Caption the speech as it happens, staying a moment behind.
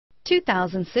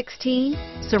2016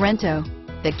 Sorento.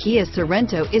 The Kia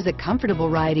Sorento is a comfortable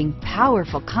riding,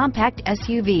 powerful compact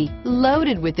SUV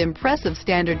loaded with impressive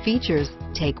standard features.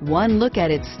 Take one look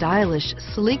at its stylish,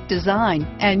 sleek design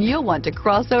and you'll want to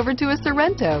cross over to a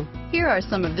Sorento. Here are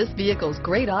some of this vehicle's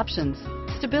great options: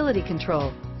 stability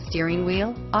control, steering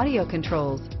wheel audio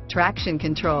controls, traction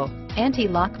control,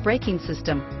 anti-lock braking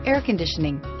system, air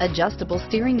conditioning, adjustable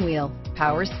steering wheel,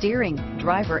 power steering,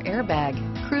 driver airbag,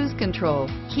 cruise control,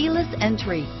 keyless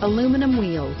entry, aluminum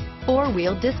wheels,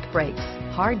 four-wheel disc brakes,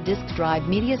 hard disk drive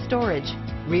media storage,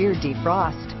 rear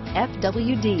defrost,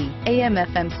 FWD,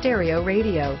 AM/FM stereo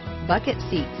radio, bucket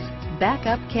seats,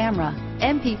 backup camera,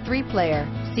 MP3 player,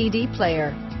 CD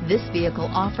player. This vehicle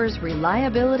offers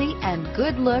reliability and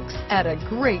good looks at a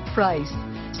great price.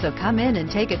 So come in and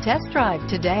take a test drive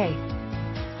today.